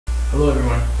Hello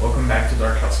everyone, welcome back to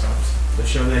Dark Customs, the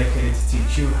show dedicated to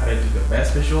teach you how to do the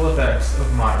best visual effects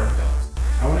of modern films.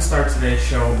 I want to start today's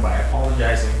show by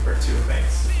apologizing for two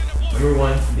things. Number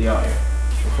one, the audio.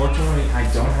 Unfortunately, I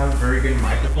don't have a very good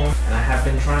microphone, and I have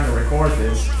been trying to record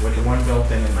this with the one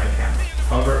built in my camera.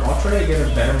 However, I'll try to get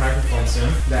a better microphone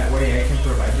soon, that way I can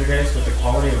provide you guys with the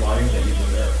quality of audio that you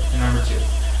deserve. And number two,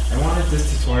 I wanted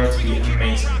this tutorial to be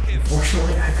amazing.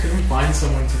 Unfortunately, I couldn't find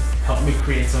someone to help me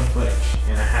create some footage,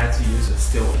 and I had to use a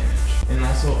still image. And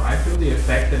also, I feel the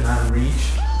effect did not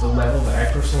reach the level that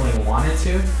I personally wanted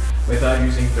to without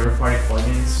using third-party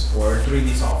plugins or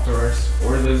 3D softwares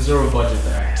or the zero budget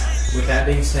that I have. With that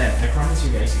being said, I promise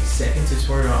you guys a second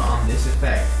tutorial on this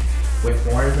effect with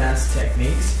more advanced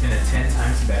techniques and a 10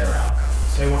 times better outcome.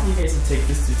 So I want you guys to take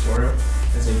this tutorial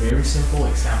as a very simple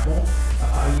example of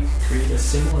how you can create a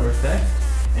similar effect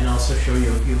and also show you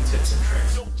a few tips and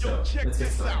tricks. So let's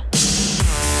get started.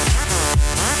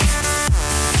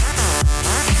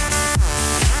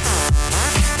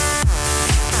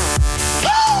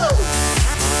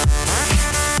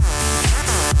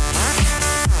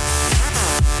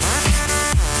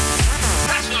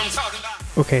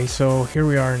 Okay, so here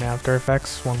we are in After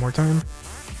Effects one more time.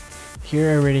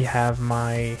 Here I already have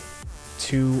my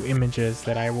two images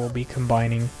that I will be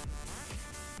combining.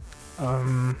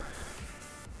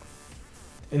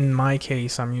 In my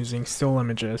case, I'm using still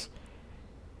images,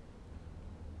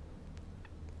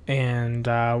 and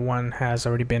one has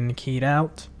already been keyed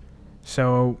out,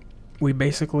 so we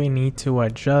basically need to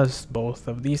adjust both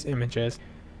of these images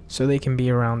so they can be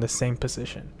around the same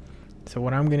position. So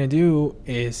what I'm gonna do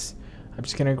is I'm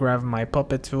just gonna grab my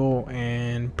puppet tool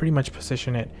and pretty much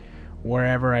position it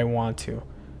wherever I want to.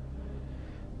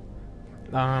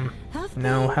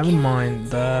 Now have in mind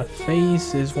the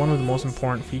face is one of the most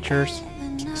important features,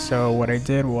 so what I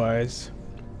did was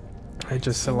I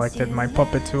just selected my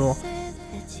puppet tool,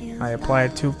 I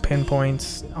applied 2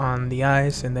 pinpoints on the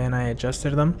eyes, and then I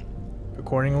adjusted them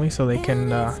accordingly so they can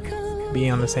be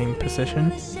on the same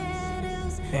position,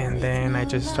 and then I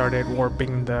just started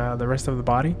warping the rest of the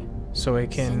body so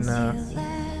it can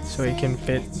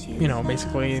fit, you know,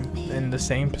 basically in the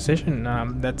same position.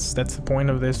 That's the point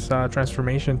of this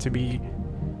transformation, to be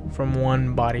from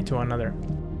one body to another.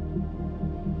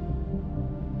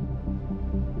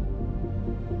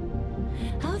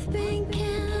 I've been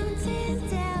counting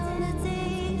down the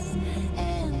days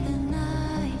and the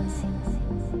nights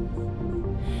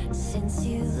since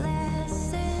you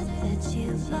last said that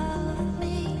you love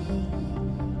me.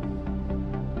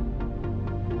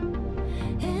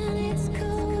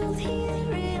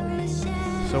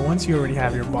 So once you already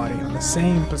have your body on the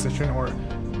same position, or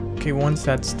okay, once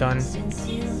that's done,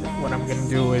 what I'm gonna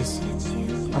do is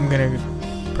I'm gonna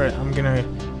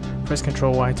press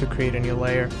Ctrl Y to create a new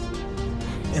layer,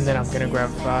 and then I'm gonna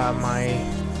grab my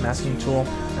masking tool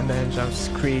and then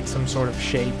just create some sort of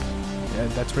shape.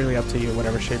 That's really up to you,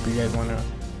 whatever shape you guys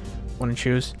wanna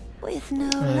choose.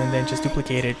 And then just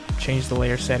duplicate it, change the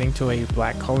layer setting to a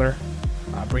black color,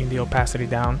 bring the opacity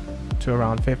down to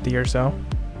around 50 or so.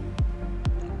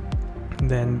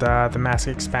 Then the mask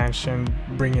expansion,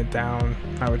 bring it down,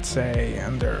 I would say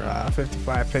under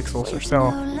 55 pixels or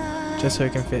so, just so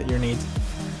it can fit your needs.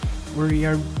 We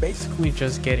are basically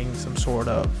just getting some sort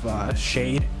of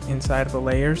shade inside of the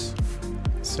layers.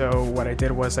 So what I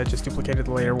did was I just duplicated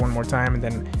the layer one more time, and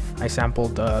then I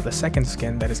sampled the second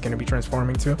skin that is going to be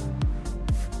transforming to.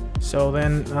 So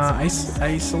then I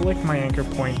select my anchor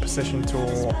point position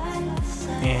tool,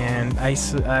 and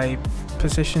I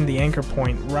position the anchor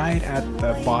point right at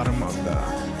the bottom of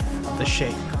the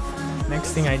shape.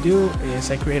 Next thing I do is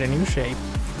I create a new shape,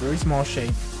 very small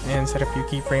shape, and set a few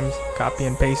keyframes, copy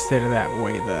and paste it. That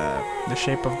way the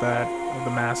shape of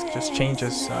the mask just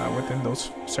changes within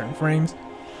those certain frames,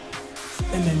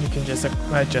 and then you can just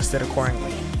adjust it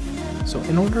accordingly. So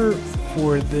in order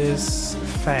for this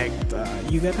effect,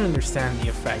 you gotta understand the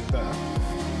effect,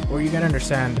 or you gotta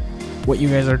understand what you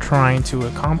guys are trying to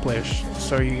accomplish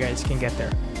so you guys can get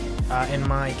there. In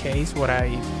my case, what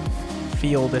I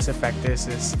feel this effect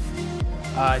is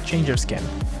change of skin.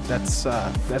 That's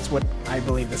what I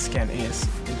believe the skin is.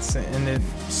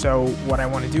 So what I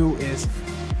want to do is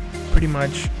pretty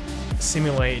much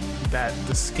simulate that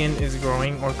the skin is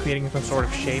growing or creating some sort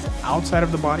of shape outside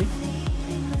of the body,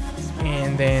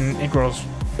 and then it grows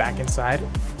back inside,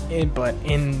 but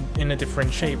in a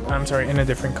different shape. I'm sorry, in a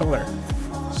different color.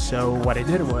 So what I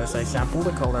did was I sampled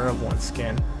the color of one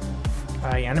skin,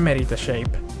 I animated the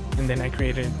shape, and then I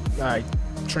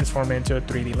transform it into a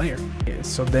 3D layer.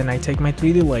 So then I take my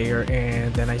 3D layer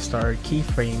and then I start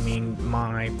keyframing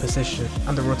my position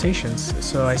on the rotations.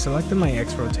 So I selected my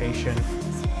X rotation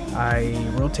I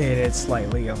rotate it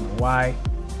slightly on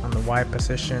the Y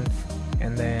position,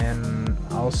 and then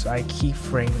also I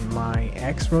keyframe my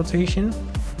X rotation.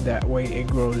 That way it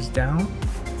grows down,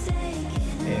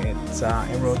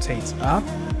 it rotates up,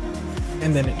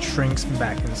 and then it shrinks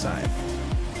back inside.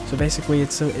 So basically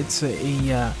it's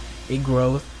a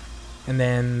growth, and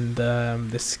then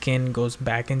the skin goes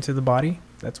back into the body.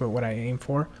 That's what I aim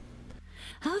for.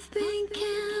 I've been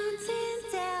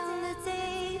counting down the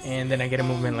days And then I get a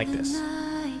movement like this.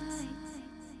 nights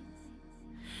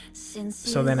since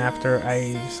So then after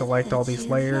I select all these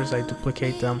layers, I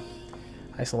duplicate them.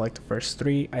 I select the first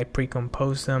 3, I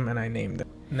pre-compose them, and I name them.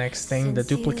 Next thing, the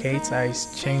duplicates, I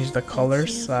change the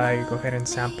colors. I go ahead and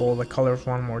sample the colors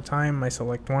one more time. I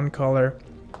select one color,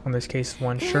 in this case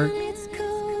one shirt.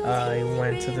 I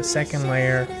went to the second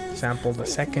layer, sampled the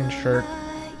second shirt,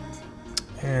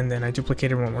 and then I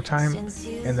duplicate it one more time,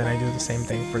 and then I do the same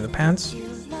thing for the pants.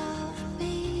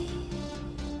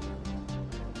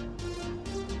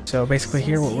 So basically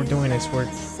here what we're doing is we're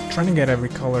trying to get every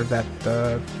color that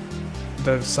the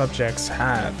subjects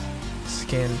have: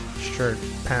 skin, shirt,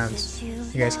 pants.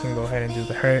 You guys can go ahead and do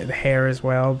the hair as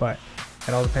well, but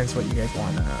it all depends what you guys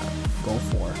want to go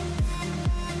for.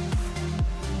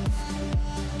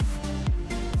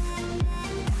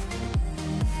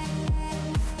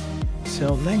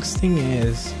 So next thing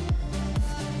is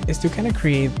to kind of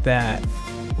create that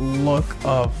look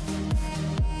of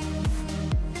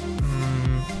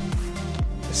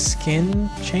skin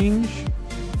change.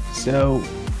 So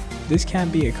this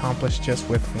can't be accomplished just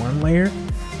with one layer.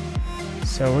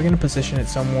 So we're gonna position it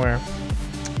somewhere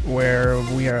where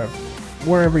we are,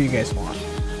 wherever you guys want.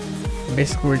 And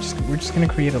basically we're just gonna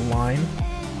create a line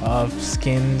of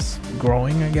skins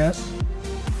growing, I guess.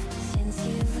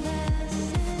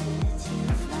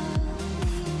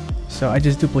 So I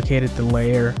just duplicated the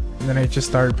layer, and then I just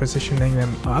started positioning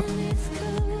them up.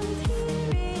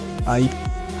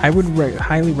 I would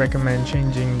highly recommend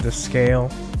changing the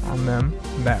scale on them.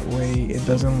 That way it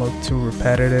doesn't look too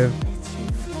repetitive,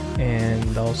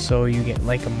 and also you get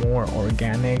like a more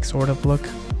organic sort of look.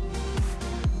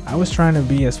 I was trying to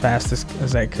be as fast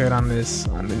as I could on this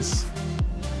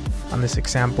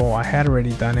example. I had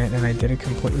already done it and I did it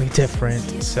completely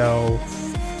different, so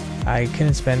I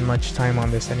couldn't spend much time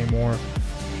on this anymore.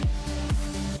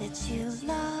 that you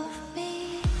love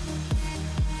me.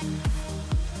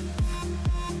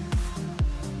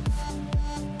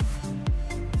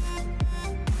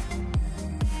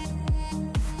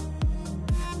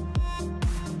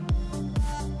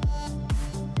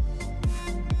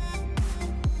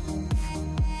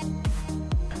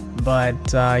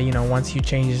 But you know, once you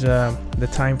change the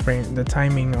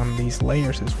timing on these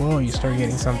layers as well, you start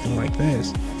getting something like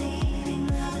this.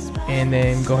 And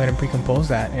then go ahead and pre-compose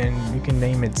that, and you can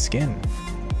name it skin.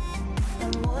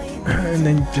 And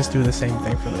then just do the same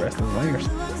thing for the rest of the layers.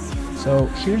 So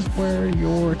here's where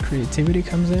your creativity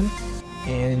comes in,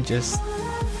 and just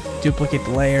duplicate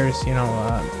the layers, you know,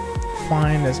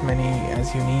 find as many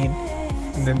as you need.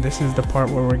 And then this is the part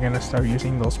where we're gonna start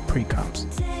using those pre-comps.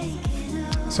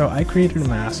 So I created a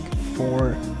mask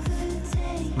for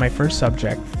my first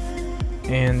subject,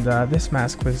 and this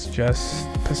mask was just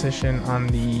positioned on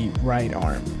the right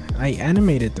arm. I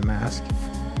animated the mask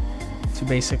to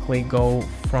basically go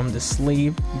from the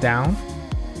sleeve down,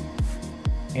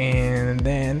 and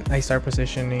then I start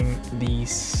positioning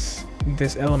this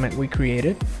element we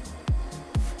created.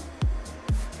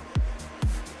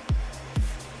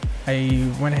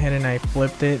 I went ahead and I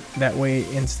flipped it, that way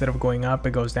instead of going up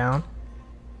it goes down.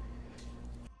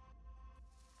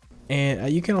 And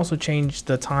you can also change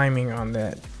the timing on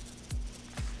that.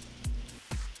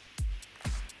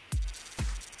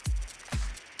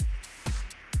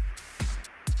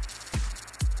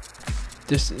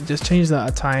 Just change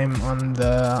the time on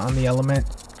the element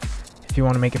if you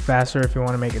want to make it faster, if you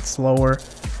want to make it slower.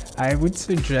 I would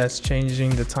suggest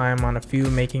changing the time on a few,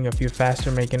 making a few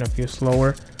faster, making a few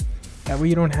slower. That way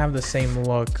you don't have the same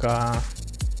look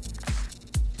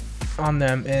on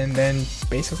them, and then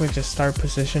basically just start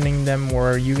positioning them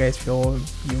where you guys feel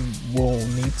you will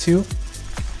need to.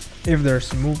 If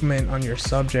there's movement on your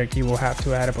subject, you will have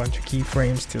to add a bunch of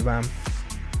keyframes to them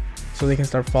so they can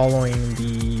start following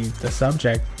the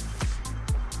subject.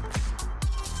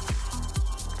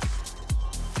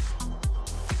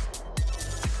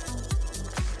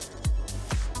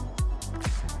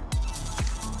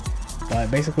 But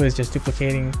basically it's just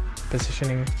duplicating,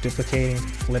 positioning, duplicating,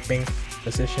 flipping,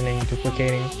 positioning,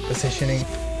 duplicating, positioning,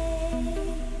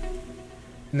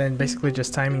 and then basically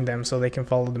just timing them so they can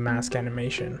follow the mask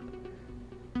animation.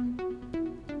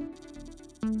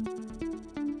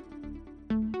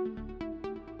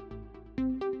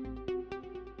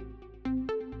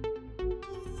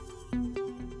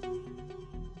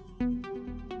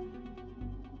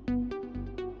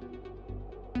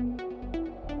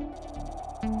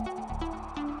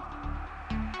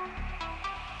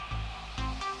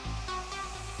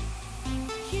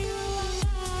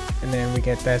 and then we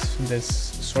get this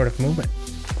sort of movement.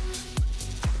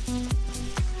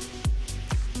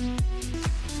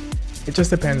 It just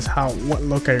depends what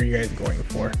look are you guys going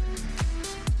for.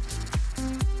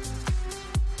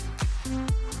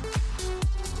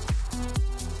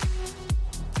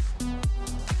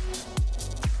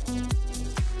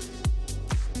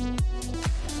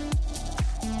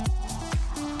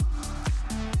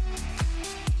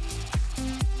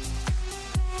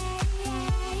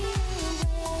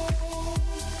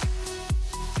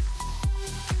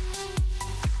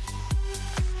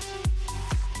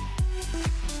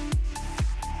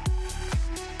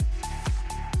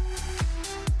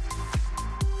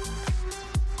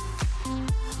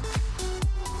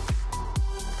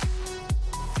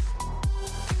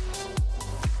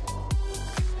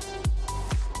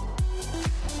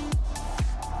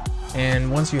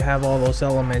 And once you have all those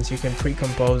elements, you can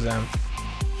pre-compose them.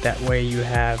 That way you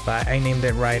have, I named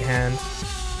it right hand.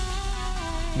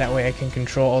 That way I can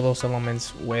control all those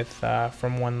elements with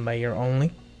from one layer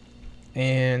only.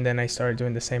 And then I started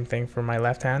doing the same thing for my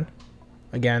left hand.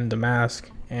 Again, the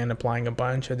mask, and applying a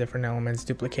bunch of different elements,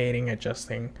 duplicating,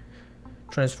 adjusting,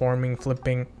 transforming,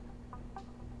 flipping,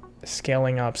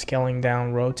 scaling up, scaling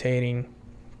down, rotating.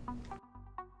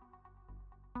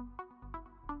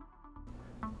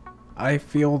 I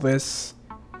feel this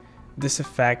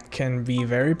effect can be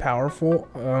very powerful.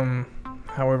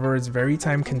 However, it's very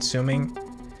time consuming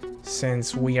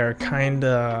since we are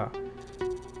kinda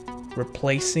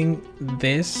replacing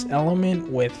this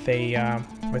element with a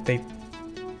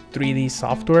 3D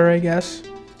software, I guess.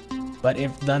 But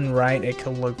if done right, it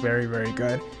could look very, very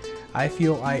good. I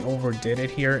feel I overdid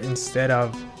it here. Instead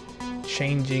of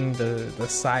changing the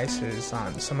sizes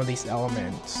on some of these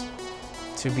elements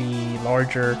to be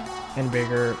larger and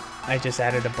bigger, I just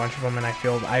added a bunch of them, and I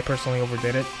feel I personally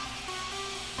overdid it.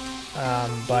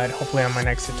 But hopefully on my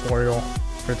next tutorial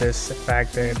for this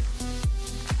effect that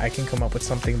I can come up with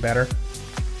something better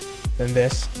than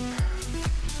this,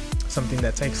 something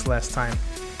that takes less time.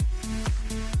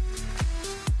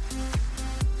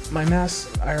 My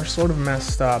masks are sort of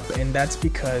messed up, and that's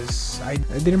because I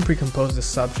didn't pre-compose the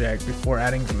subject before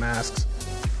adding the masks,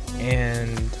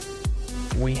 and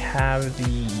we have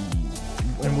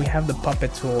the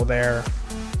puppet tool there,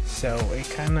 so it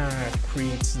kind of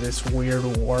creates this weird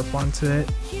warp onto it,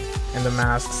 and the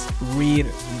masks read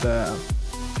the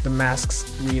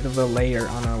layer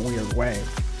on a weird way.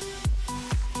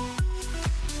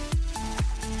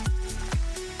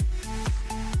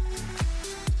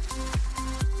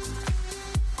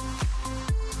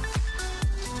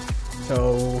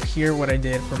 So here, what I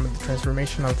did from the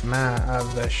transformation of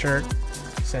the shirt,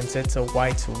 since it's a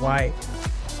white to white.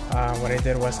 What I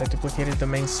did was I duplicated the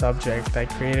main subject, I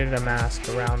created a mask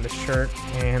around the shirt,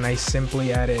 and I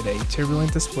simply added a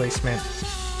turbulent displacement.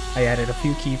 I added a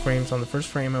few keyframes. On the first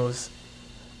frame, it was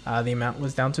the amount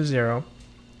was down to 0,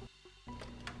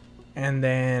 and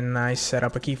then I set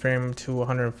up a keyframe to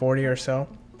 140 or so,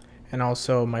 and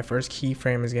also my first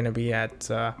keyframe is going to be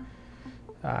at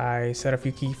I set a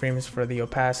few keyframes for the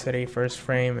opacity. First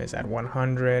frame is at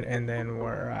 100, and then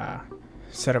we're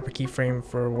set up a keyframe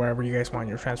for wherever you guys want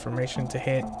your transformation to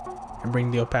hit, and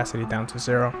bring the opacity down to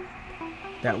 0.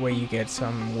 That way you get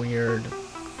some weird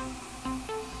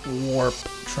warp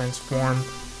transform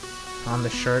on the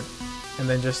shirt. And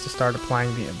then just to start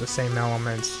applying the same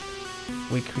elements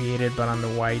we created but on the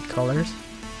white colors.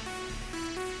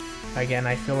 Again,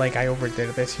 I feel like I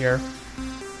overdid this here,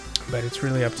 but it's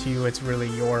really up to you. It's really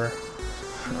your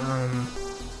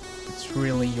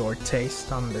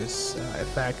taste on this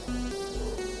effect.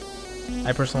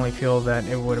 I personally feel that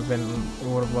it would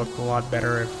have looked a lot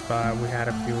better if we had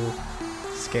a few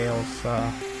scales,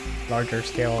 larger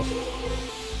scales.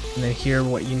 And then here,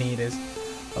 what you need is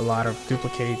a lot of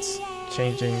duplicates,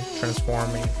 changing,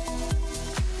 transforming,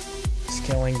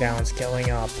 scaling down, scaling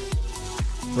up,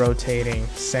 rotating,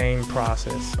 same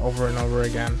process over and over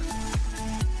again.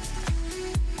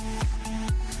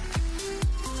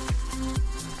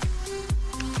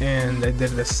 And I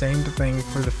did the same thing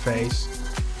for the face.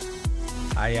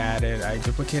 I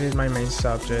duplicated my main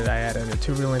subject, I added a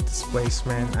turbulent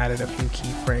displacement, added a few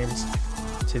keyframes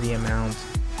to the amount,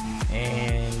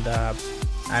 and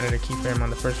added a keyframe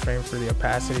on the first frame for the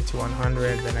opacity to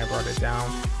 100, then I brought it down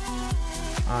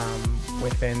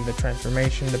within the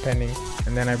transformation depending,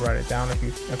 and then I brought it down a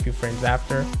few frames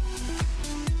after.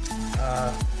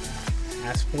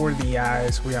 As for the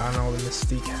eyes, we all know the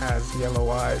Mystique has yellow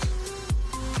eyes.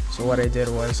 So what I did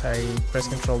was I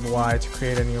pressed Ctrl Y to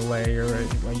create a new layer,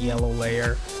 a yellow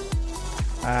layer,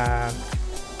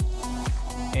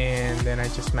 and then I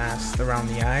just masked around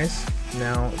the eyes.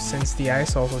 Now, since the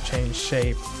eyes also change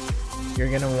shape,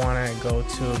 you're gonna want to go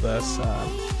to this,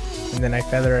 and then I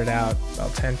feather it out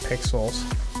about 10 pixels.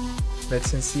 But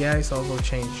since the eyes also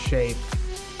change shape,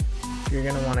 you're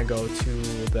gonna want to go to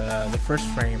the first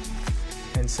frame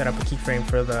and set up a keyframe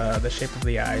for the shape of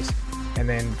the eyes, and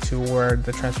then to where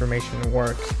the transformation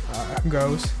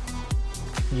goes,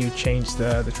 you change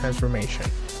the transformation,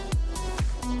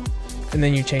 and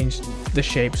then you change the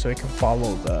shape so it can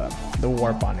follow the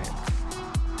warp on it.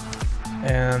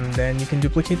 And then you can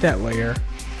duplicate that layer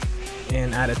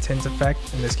and add a tint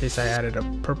effect. In this case I added a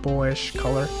purplish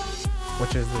color,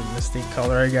 which is the Mystique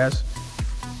color, I guess.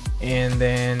 And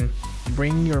then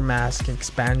bring your mask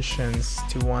expansions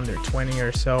to under 20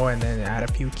 or so, and then add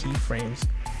a few keyframes.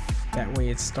 That way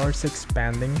it starts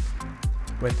expanding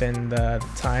within the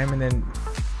time, and then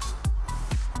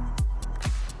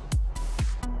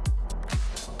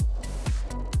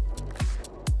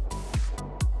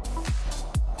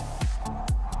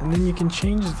you can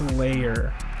change the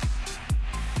layer,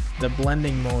 the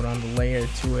blending mode on the layer,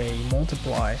 to a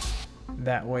multiply.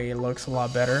 That way it looks a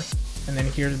lot better. And then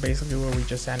here's basically where we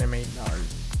just animate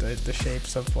the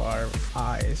shapes of our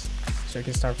eyes, so you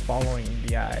can start following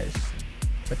the eyes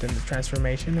within the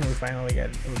transformation, and we finally get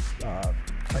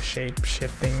a shape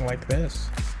shifting like this.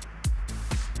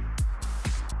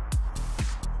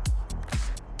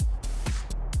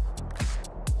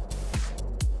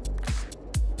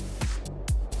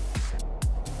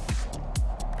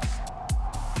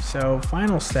 So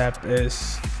final step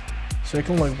is, so it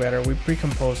can look better, we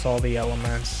pre-compose all the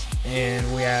elements and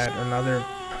we add another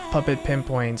puppet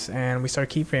pinpoints and we start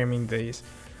keyframing these,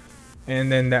 and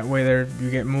then that way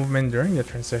you get movement during the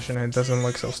transition and it doesn't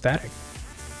look so static.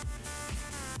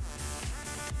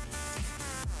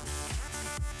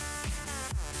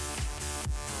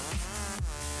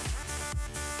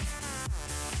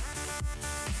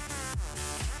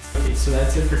 Okay, so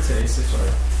that's it for today's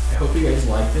tutorial. I hope you guys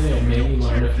liked it and maybe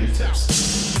learned a few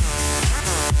tips.